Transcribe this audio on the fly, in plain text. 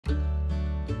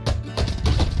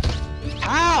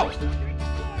Oh!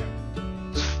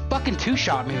 Fucking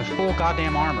two-shot me with full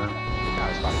goddamn armor. I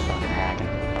was about to fucking hacking.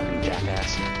 Fucking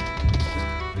jackass.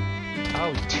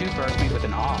 Oh, two-burst me with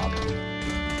an AUG.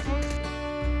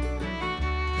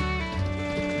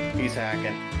 He's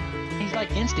hacking. He's like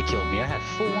insta-killed me. I had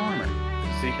full armor.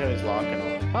 See how he's locking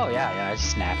on. Oh, yeah, I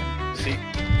just snapping. See?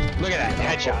 Look at that,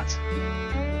 headshots.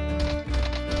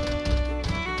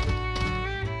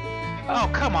 Oh,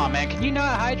 come on, man. Can you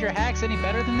not hide your hacks any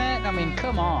better than that? I mean,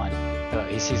 come on.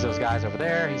 He sees those guys over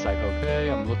there. He's like, okay,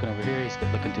 I'm looking over here. He's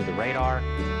looking through the radar.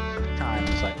 Every time,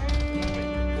 he's like...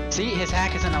 See, his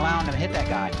hack isn't allowing him to hit that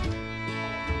guy.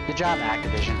 Good job,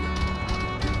 Activision.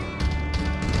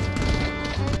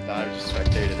 I just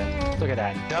spectated him. Look at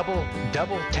that.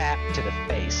 Double tap to the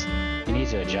face. He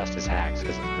needs to adjust his hacks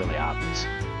because it's really obvious.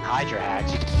 Hide your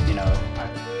hacks, you know.